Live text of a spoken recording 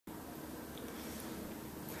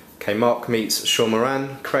Okay, Mark meets Shaun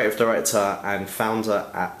Moran, Creative Director and Founder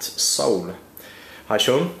at Soul. Hi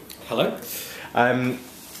Shaun. Hello.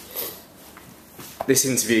 This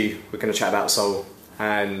interview we're going to chat about Soul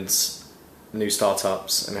and new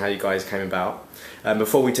startups and how you guys came about.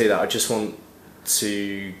 Before we do that, I just want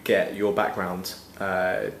to get your background.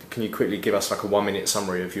 Can you quickly give us like a 1-minute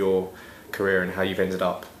summary of your career and how you've ended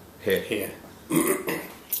up here?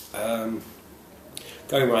 Going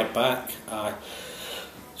right back, I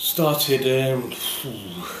started,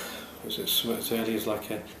 was it as early as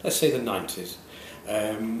let's say the 90s,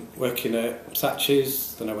 working at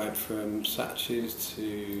Satch's. Then I went from Satch's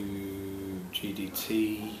to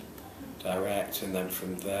GDT Direct, and then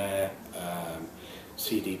from there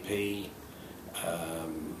CDP,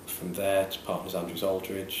 from there to Partners Andrews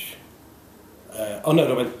Aldridge. I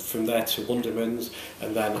went from there to Wunderman's,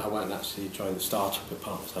 and then I went and actually joined the startup at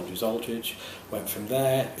Partners Andrews Aldridge. Went from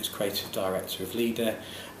there as Creative Director of Leader.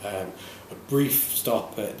 A brief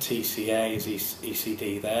stop at TCA as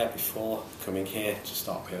ECD there before coming here to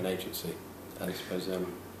start my own agency. And I suppose,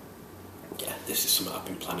 this is something I've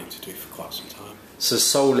been planning to do for quite some time. So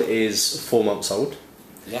Soul is 4 months old.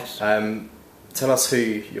 Yes. Tell us who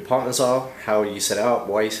your partners are, how you set it up,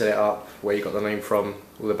 why you set it up, where you got the name from,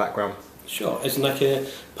 all the background. Sure. As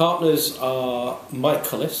partners are Mike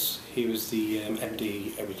Cullis. He was the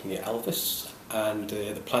MD originally at Elvis, and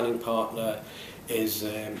the planning partner is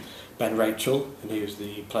Ben Rachel, and he was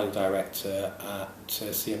the planning director at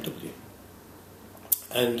CMW.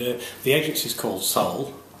 And the agency is called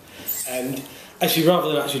Soul. And actually, rather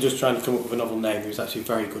than actually just trying to come up with a novel name, there's actually a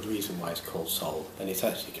very good reason why it's called Soul, and it's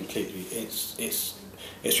actually completely it's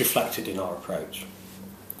reflected in our approach.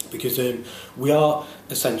 Because we are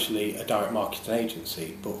essentially a direct marketing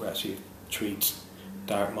agency, but we actually treat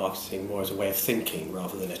direct marketing more as a way of thinking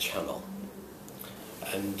rather than a channel.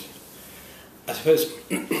 And I suppose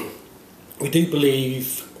we do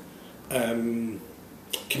believe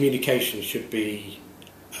communication should be,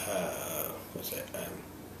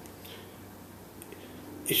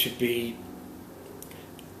 it should be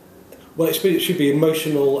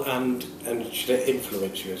emotional and should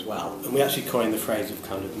influence you as well. And we actually coined the phrase of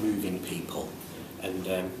kind of moving people, and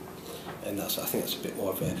that's, I think that's a bit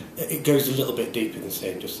more of it goes a little bit deeper than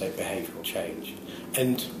saying behavioural change.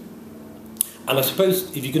 And I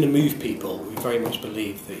suppose if you're going to move people, we very much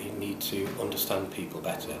believe that you need to understand people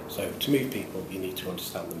better. So to move people, you need to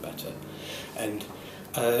understand them better. And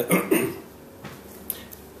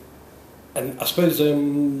and I suppose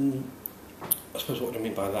what do I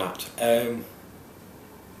mean by that?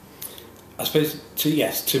 I suppose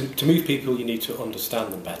to move people you need to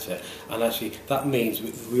understand them better, and actually that means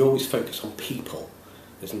we always focus on people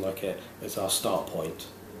as our start point,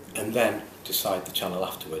 and then decide the channel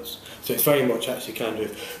afterwards. So it's very much actually kind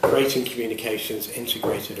of creating communications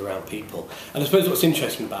integrated around people. And I suppose what's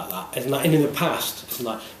interesting about that is that in the past,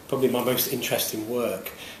 probably my most interesting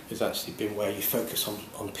work has actually been where you focus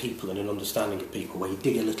on people and an understanding of people, where you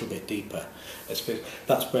dig a little bit deeper. I suppose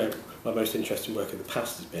that's where my most interesting work in the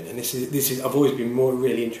past has been. And this is I've always been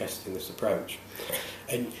really interested in this approach.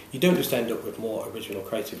 And you don't just end up with more original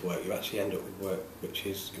creative work, you actually end up with work which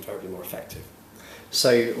is invariably more effective.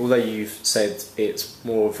 So although you've said it's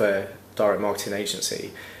more of a direct marketing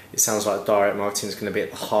agency, it sounds like direct marketing is going to be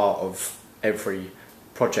at the heart of every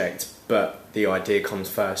project, but the idea comes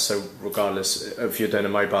first. So regardless of if you're doing a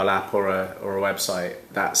mobile app or a website,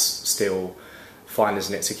 that's still fine as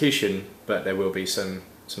an execution, but there will be some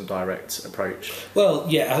direct approach. Well,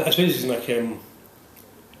 yeah, I suppose it's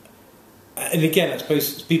and again, I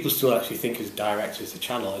suppose people still actually think as direct as the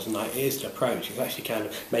channel, as it is the approach. It's actually kind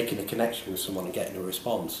of making a connection with someone and getting a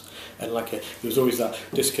response. And there's always that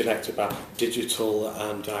disconnect about digital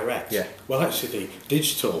and direct. Yeah. Well, actually,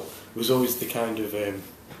 digital was always the kind of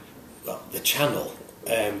the channel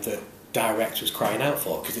that direct was crying out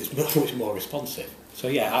for, because it's much more responsive. So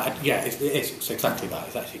it's exactly that.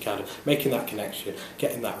 It's actually kind of making that connection,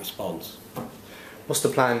 getting that response. What's the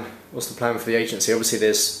plan? What's the plan for the agency? Obviously,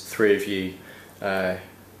 there's 3 of you,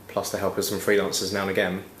 plus the help of some freelancers now and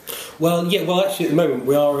again. Well, actually, at the moment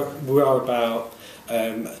we are about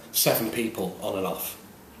 7 people on and off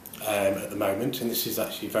at the moment, and this is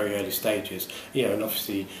actually very early stages. And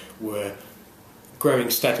obviously we're growing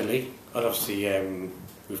steadily, and obviously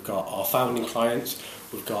we've got our founding clients.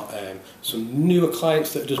 We've got some newer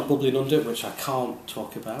clients that are just bubbling under, which I can't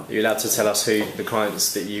talk about. Are you allowed to tell us who the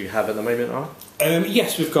clients that you have at the moment are?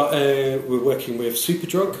 Yes, we've got. We're working with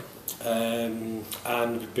Superdrug, and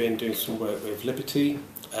we've been doing some work with Liberty,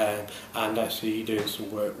 and actually doing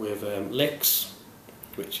some work with Licks,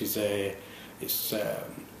 which is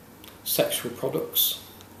sexual products,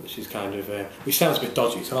 which is kind of which sounds a bit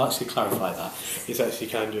dodgy, so I'll actually clarify that. It's actually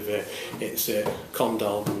kind of it's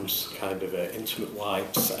condoms, kind of intimate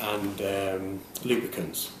wipes, and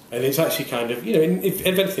lubricants. And it's actually kind of, if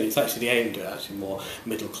anything, it's actually aimed at actually more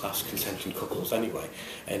middle class consenting couples anyway.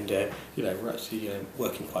 And we're actually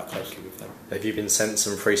working quite closely with them. Have you been sent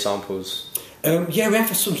some free samples? Yeah, we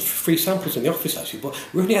have some free samples in the office actually, but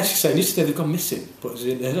we're only actually saying yesterday they've gone missing. But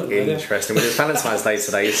interesting. Well, it's Valentine's Day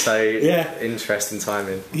today, so yeah, interesting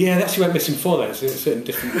timing. Yeah, they actually went missing before then. So certain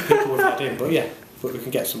different people we've had in, but we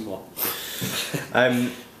can get some more.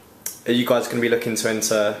 Are you guys going to be looking to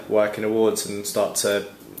enter working awards and start to?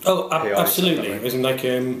 Oh, absolutely. Isn't like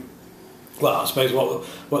well, I suppose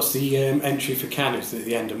what's the entry for Cannes at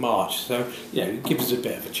the end of March, so it gives us a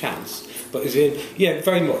bit of a chance. But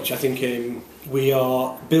very much. I think we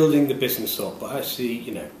are building the business up, but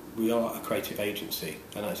actually, we are a creative agency,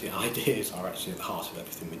 and actually ideas are actually at the heart of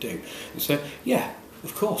everything we do. And so,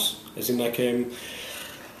 of course, as in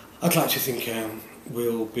I'd like to think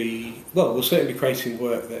we'll certainly be creating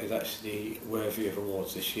work that is actually worthy of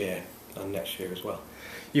awards this year and next year as well.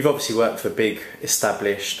 You've obviously worked for big,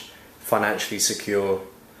 established, financially secure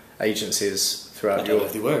agencies throughout I don't know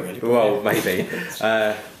if they were really. Well, maybe.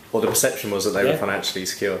 Or the perception was that they were financially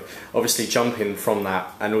secure. Obviously, jumping from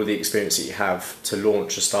that and all the experience that you have to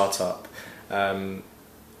launch a startup,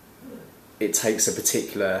 it takes a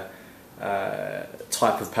particular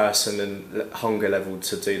type of person and hunger level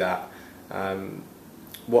to do that.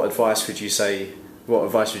 What advice would you say? What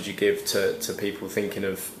advice would you give to people thinking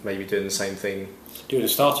of maybe doing the same thing? Doing a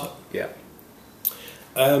startup? Yeah.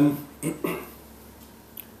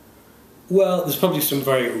 Well, there's probably some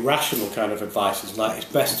very rational kind of advice. It's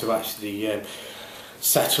best to actually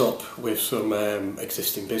set up with some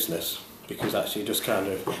existing business, because actually just kind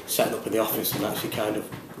of setting up in the office and actually kind of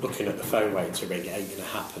looking at the phone waiting to ring, it ain't going to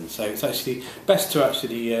happen. So it's actually best to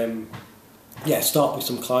actually start with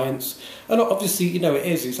some clients. And obviously,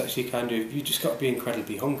 it's actually kind of, you just got to be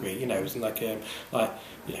incredibly hungry, it's like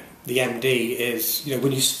the MD is,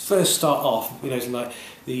 when you first start off, it's like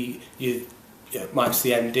Mike's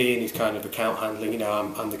the MD and he's kind of account handling,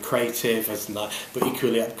 I'm the creative, but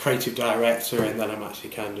equally I'm creative director, and then I'm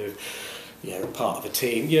actually kind of, part of a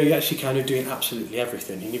team. You're actually kind of doing absolutely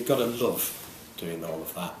everything, and you've got to love doing all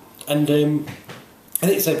of that. And I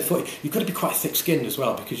think so before, you've got to be quite thick-skinned as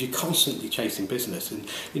well, because you're constantly chasing business, and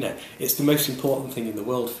it's the most important thing in the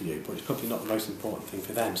world for you, but it's probably not the most important thing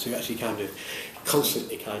for them. So you're actually kind of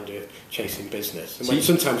constantly kind of chasing business, and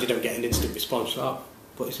sometimes you don't get an instant response.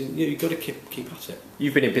 But you've got to keep at it.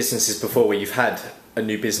 You've been in businesses before where you've had a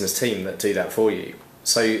new business team that do that for you.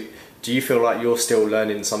 So do you feel like you're still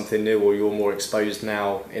learning something new, or you're more exposed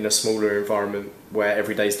now in a smaller environment where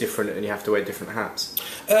every day's different and you have to wear different hats?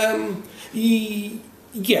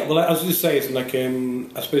 Yeah, well, I was just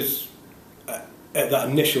saying, I suppose at that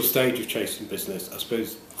initial stage of chasing business, I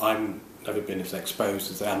suppose I've never been as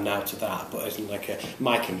exposed as I am now to that. But as in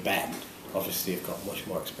Mike and Ben, obviously, have got much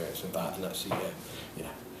more experience with that, and actually,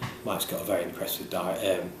 Mike's got a very impressive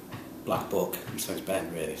black book, and so has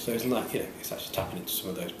Ben, really. So it's it's actually tapping into some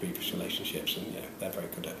of those previous relationships, and they're very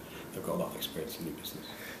good at. They've got a lot of experience in new business.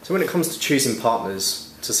 So when it comes to choosing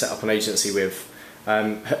partners to set up an agency with,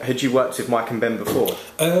 had you worked with Mike and Ben before?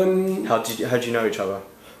 How did you know each other?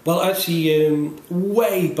 Well, actually,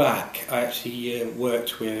 way back, I actually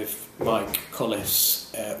worked with Mike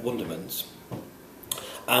Collis at Wondermans,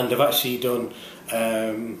 and I've actually done.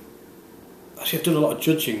 I've done a lot of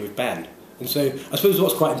judging with Ben, and so I suppose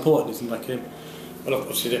what's quite important is well,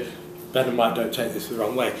 obviously Ben and Mike don't take this the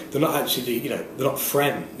wrong way. They're not actually, they're not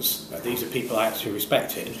friends. These are people I actually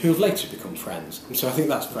respected and who have later become friends. And so I think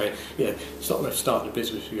that's very, it's not like starting a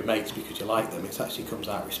business with your mates because you like them. It actually comes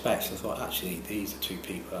out of respect. So I thought, actually, these are two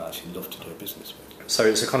people I actually love to do a business with. So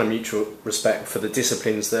it's a kind of mutual respect for the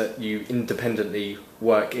disciplines that you independently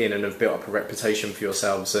work in and have built up a reputation for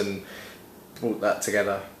yourselves and brought that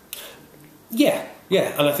together. Yeah,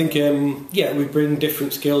 and I think we bring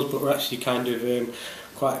different skills, but we're actually kind of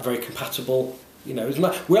quite very compatible. We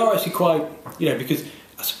are actually quite, because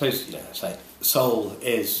I suppose I say Soul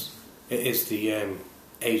is the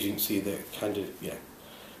agency that kind of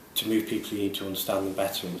to move people you need to understand them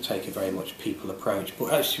better, and we take a very much people approach.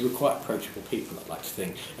 But actually we're quite approachable people, I'd like to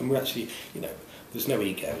think, and we're actually there's no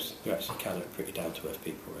egos. We're actually kind of pretty down to earth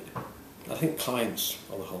people, really. I think clients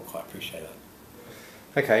on the whole quite appreciate that.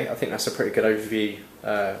 Okay, I think that's a pretty good overview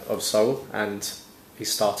of Soul and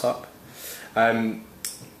his startup.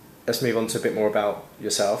 Let's move on to a bit more about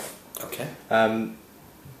yourself. Okay.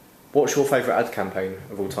 What's your favourite ad campaign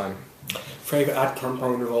of all time? Favourite ad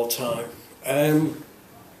campaign of all time? I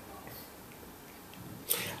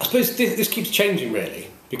suppose this keeps changing, really.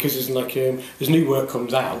 because there's like as new work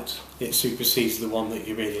comes out, it supersedes the one that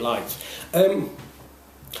you really liked.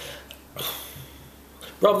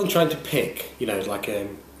 Rather than trying to pick, you know, like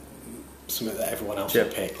something that everyone else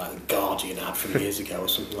would pick, like the Guardian ad from years ago or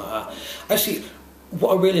something like that. Actually,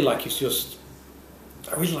 what I really like is just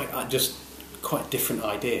just quite different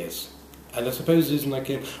ideas. And I suppose there's like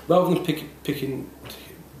rather than picking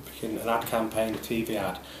an ad campaign, a TV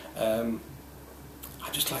ad, I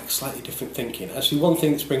just like slightly different thinking. Actually, one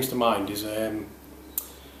thing that springs to mind is I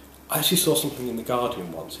actually saw something in the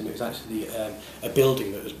Guardian once, and it was actually a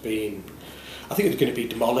building that was being, I think it was going to be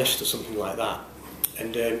demolished or something like that.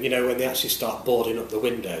 And you know, when they actually start boarding up the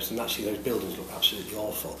windows, and actually those buildings look absolutely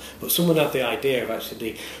awful. But someone had the idea of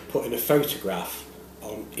actually putting a photograph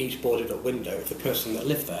on each boarded up window of the person that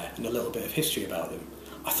lived there and a little bit of history about them.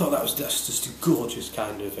 I thought that's just a gorgeous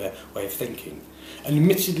kind of way of thinking. And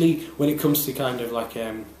admittedly, when it comes to kind of like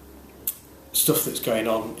stuff that's going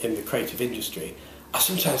on in the creative industry, I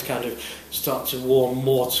sometimes kind of start to warm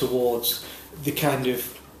more towards the kind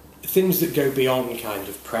of things that go beyond kind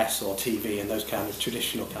of press or TV and those kind of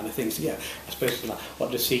traditional kind of things. Yeah, I suppose like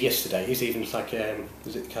what did I see yesterday is even like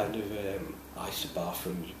was it kind of ice bar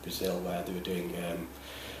from Brazil where they were doing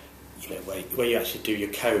you know where you actually do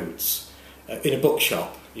your codes in a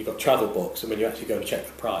bookshop. You've got travel books, and when you actually go and check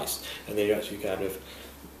the price, and then you actually kind of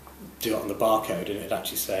do it on the barcode, and it'd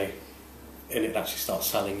actually say, and it actually starts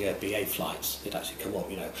selling BA flights. It'd actually come up,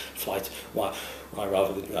 you know, flight. Why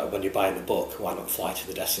rather than when you're buying the book, why not fly to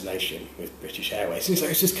the destination with British Airways?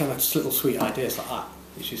 It's just kind of just little sweet ideas like that.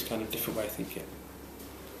 It's just kind of a different way of thinking.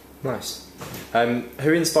 Nice.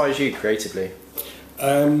 Who inspires you creatively?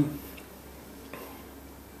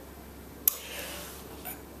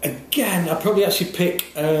 Again, I'd probably actually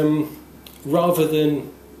pick rather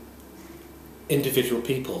than individual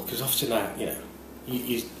people, because often now, you know,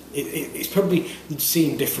 it's probably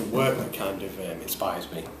seeing different work that kind of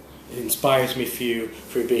inspires me. It inspires me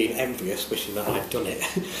through being envious, wishing that I'd done it,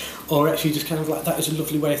 or actually just kind of like that is a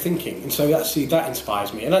lovely way of thinking. And so actually that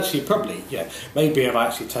inspires me. And actually probably, yeah, maybe I've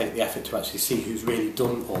actually taken the effort to actually see who's really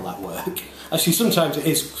done all that work. Actually, sometimes it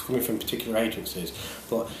is coming from particular agencies,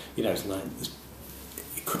 but you know, it's like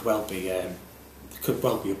it could well be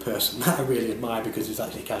a person that I really admire because it's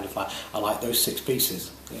actually kind of like I like those 6 pieces.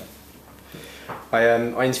 Yeah. I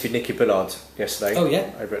interviewed Nicky Bullard yesterday. Oh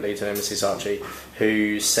yeah. Over at Leeds and Mrs. Archie,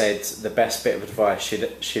 who said the best bit of advice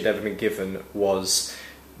she'd ever been given was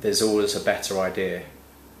there's always a better idea.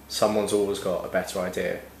 Someone's always got a better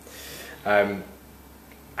idea.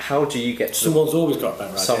 How do you get to someone's always got a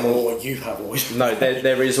better idea, or you have always no,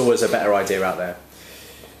 there is always a better idea out there.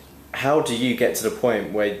 How do you get to the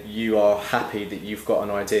point where you are happy that you've got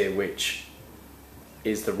an idea which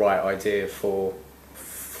is the right idea for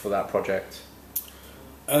that project?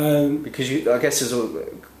 Because I guess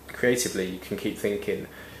creatively you can keep thinking,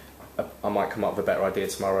 I might come up with a better idea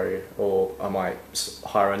tomorrow, or I might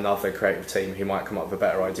hire another creative team who might come up with a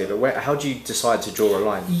better idea. But how do you decide to draw a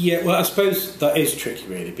line? Yeah, well, I suppose that is tricky,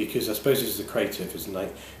 really, because I suppose as a creative, isn't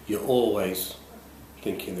it? You're always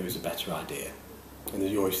thinking there is a better idea, and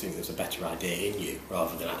you always think there's a better idea in you,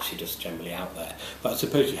 rather than actually just generally out there. But I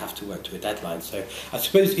suppose you have to work to a deadline. So I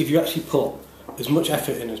suppose if you actually put as much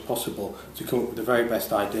effort in as possible to come up with the very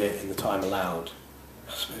best idea in the time allowed,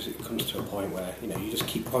 I suppose it comes to a point where, you know, you just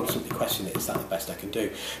keep constantly questioning it, is that the best I can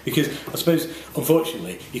do? Because I suppose,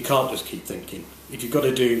 unfortunately, you can't just keep thinking. If you've got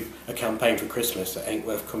to do a campaign for Christmas that ain't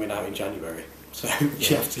worth coming out in January, so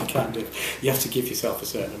you have to give yourself a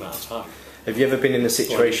certain amount of time. Have you ever been in a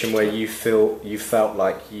situation where you felt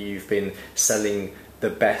like you've been selling the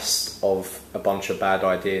best of a bunch of bad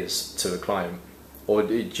ideas to a client? Or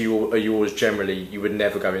are you always generally, you would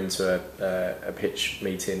never go into a pitch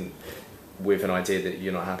meeting with an idea that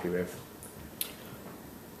you're not happy with?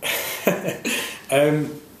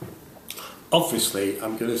 Obviously,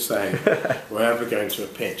 I'm going to say wherever going to a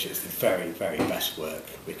pitch, it's the very, very best work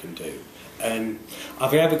we can do.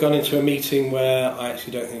 Have I ever gone into a meeting where I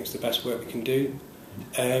actually don't think it's the best work we can do?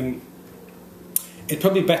 It's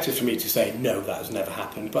probably better for me to say no, that has never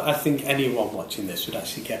happened, but I think anyone watching this would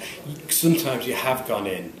actually get, sometimes you have gone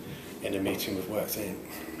in a meeting with work saying,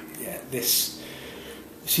 yeah, this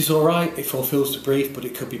is alright, it fulfills the brief, but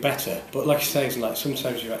it could be better. But like I say, it's like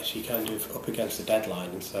sometimes you're actually kind of up against the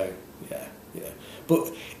deadline, and so yeah.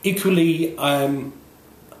 But equally, I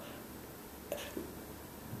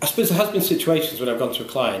suppose there has been situations when I've gone to a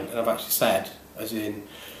client and I've actually said, as in,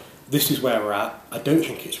 this is where we're at, I don't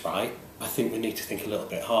think it's right, I think we need to think a little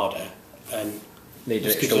bit harder and need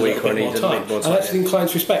an extra week or need more time. And I actually think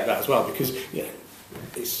clients respect that as well, because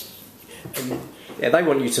it's Yeah, they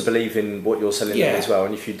want you to believe in what you're selling them as well,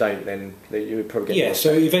 and if you don't, then you would probably get... Yeah,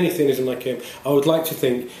 so if anything, isn't like I would like to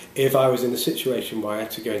think if I was in a situation where I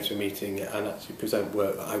had to go into a meeting and actually present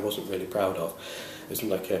work that I wasn't really proud of, isn't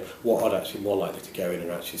like what I'd actually more likely to go in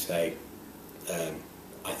and actually say,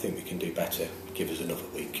 I think we can do better, give us another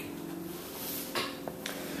week.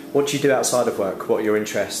 What do you do outside of work? What are your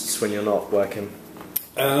interests when you're not working?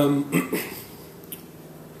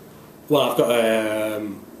 Well, I've got a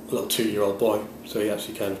little 2-year-old boy, so he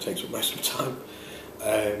actually kind of takes up most of my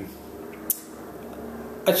time.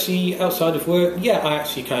 Actually, outside of work, I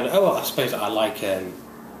actually kind of... I suppose I like a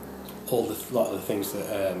lot of the things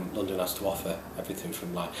that London has to offer. Everything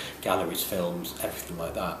from like galleries, films, everything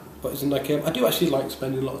like that. But isn't like I do actually like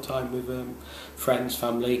spending a lot of time with friends,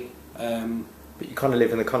 family. But you kind of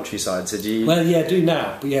live in the countryside, so do you... Well, yeah, I do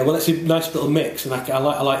now. But yeah, well, it's a nice little mix, and I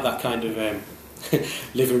like that kind of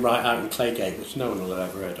living right out in Claygate, which no one will have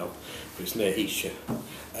ever heard of, but it's near Eastshire.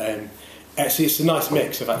 Actually, it's a nice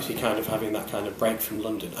mix of actually kind of having that kind of break from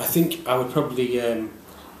London. I think I would probably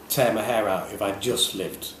tear my hair out if I just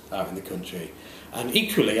lived out in the country. And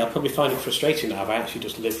equally, I'd probably find it frustrating now if I actually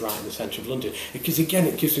just lived right in the centre of London, because again,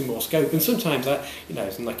 it gives me more scope. And sometimes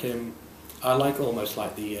it's like I like almost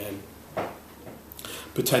like the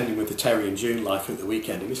pretending with the Terry and June life at the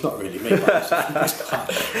weekend, and it's not really me, but I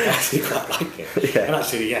actually quite like it. Yeah. And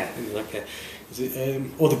actually,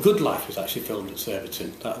 or The Good Life was actually filmed at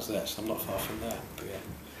Surbiton. That was there, so I'm not far from there. But yeah.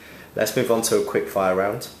 Let's move on to a quick fire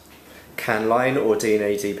round. Can line or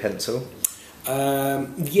D&AD pencil? I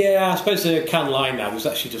suppose the can line now. There's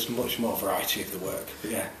actually just much more variety of the work.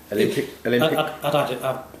 But yeah. Olympic. I'd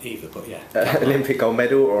add either, but yeah. Olympic gold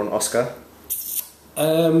medal or an Oscar?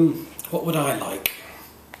 What would I like?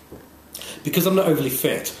 Because I'm not overly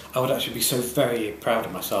fit, I would actually be so very proud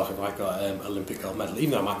of myself if I got an Olympic gold medal, even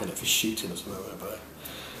though I might get it for shooting or something. But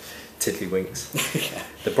Tiddlywinks. yeah.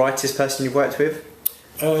 The brightest person you've worked with?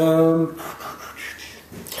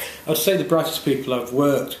 I'd say the brightest people I've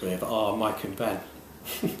worked with are Mike and Ben.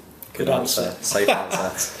 Good answer. Safe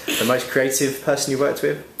answer. The most creative person you worked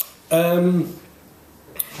with? There's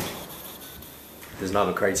none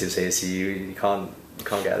of creatives here, so you can't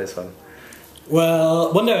get at this one.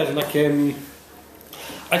 Well, no, like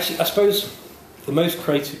actually, I suppose the most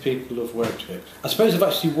creative people I've worked with. I suppose I've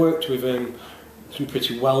actually worked with some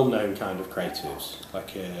pretty well-known kind of creatives,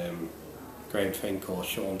 like Graham Fink or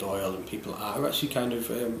Sean Doyle, and people like that are actually kind of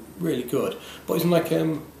really good. But it's like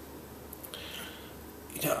I've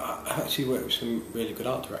actually worked with some really good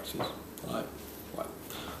art directors, like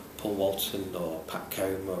Paul Walton or Pat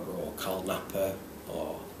Comer or Carl Napper,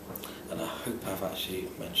 and I hope I've actually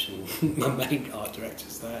mentioned my main art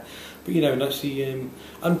directors there. But and actually,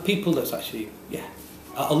 and people that's actually,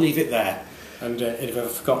 I'll leave it there. And if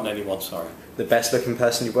I've forgotten anyone, sorry. The best looking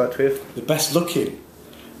person you've worked with? The best looking?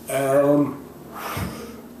 It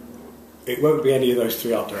won't be any of those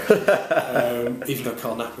three art directors. Even though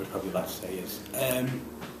Carl Napper would probably like to say yes.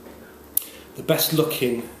 The best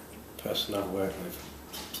looking person I've worked with.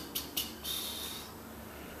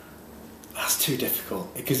 That's too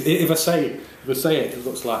difficult, because if I say it, it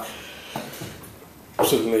looks like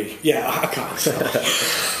suddenly, I can't.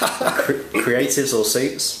 Creatives or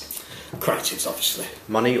suits? Creatives, obviously.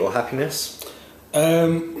 Money or happiness?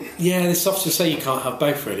 It's often to say you can't have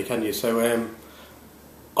both, really, can you? So,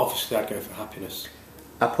 obviously, I'd go for happiness.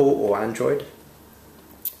 Apple or Android?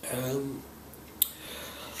 I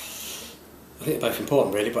think they're both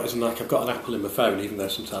important, really, but it's like I've got an Apple in my phone, even though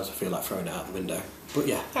sometimes I feel like throwing it out the window. But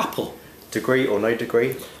yeah, Apple. Degree or no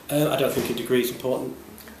degree? I don't think a degree is important.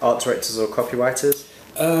 Art directors or copywriters?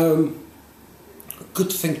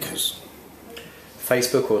 Good thinkers.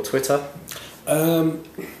 Facebook or Twitter?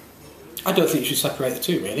 I don't think you should separate the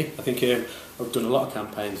two, really. I think I've done a lot of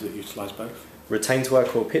campaigns that utilise both. Retained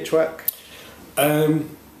work or pitch work?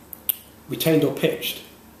 Retained or pitched?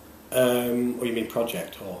 Or you mean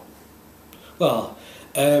project? Or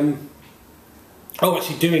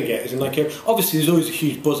actually doing it, as in like obviously there's always a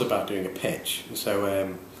huge buzz about doing a pitch, and so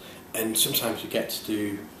and sometimes you get to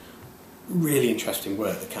do really interesting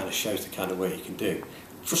work that kind of shows the kind of work you can do.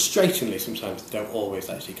 Frustratingly, sometimes they don't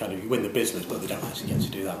always actually kind of, you win the business, but they don't actually get to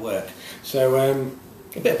do that work. So a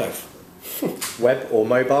bit of both. Web or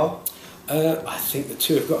mobile? I think the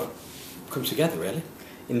two have got to come together, really.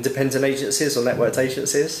 Independent agencies or networked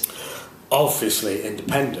agencies? Obviously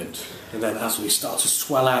independent, and then as we start to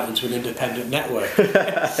swell out into an independent network.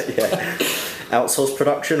 Outsourced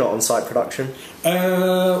production or on-site production?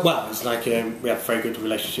 It's like we have a very good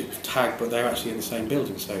relationship with Tag, but they're actually in the same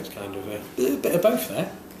building, so it's kind of a bit of both there.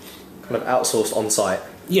 Kind of outsourced on-site?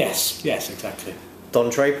 Yes, exactly. Don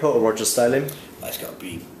Draper or Roger Sterling? That's got to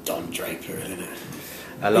be Don Draper, isn't it?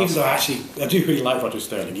 And Even though I do really like Roger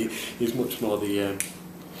Sterling, he's much more the...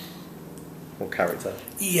 more character.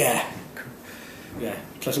 Yeah,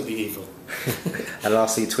 pleasantly evil. And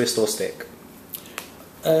lastly, twist or stick?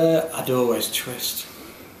 I'd always twist.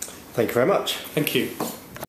 Thank you very much. Thank you.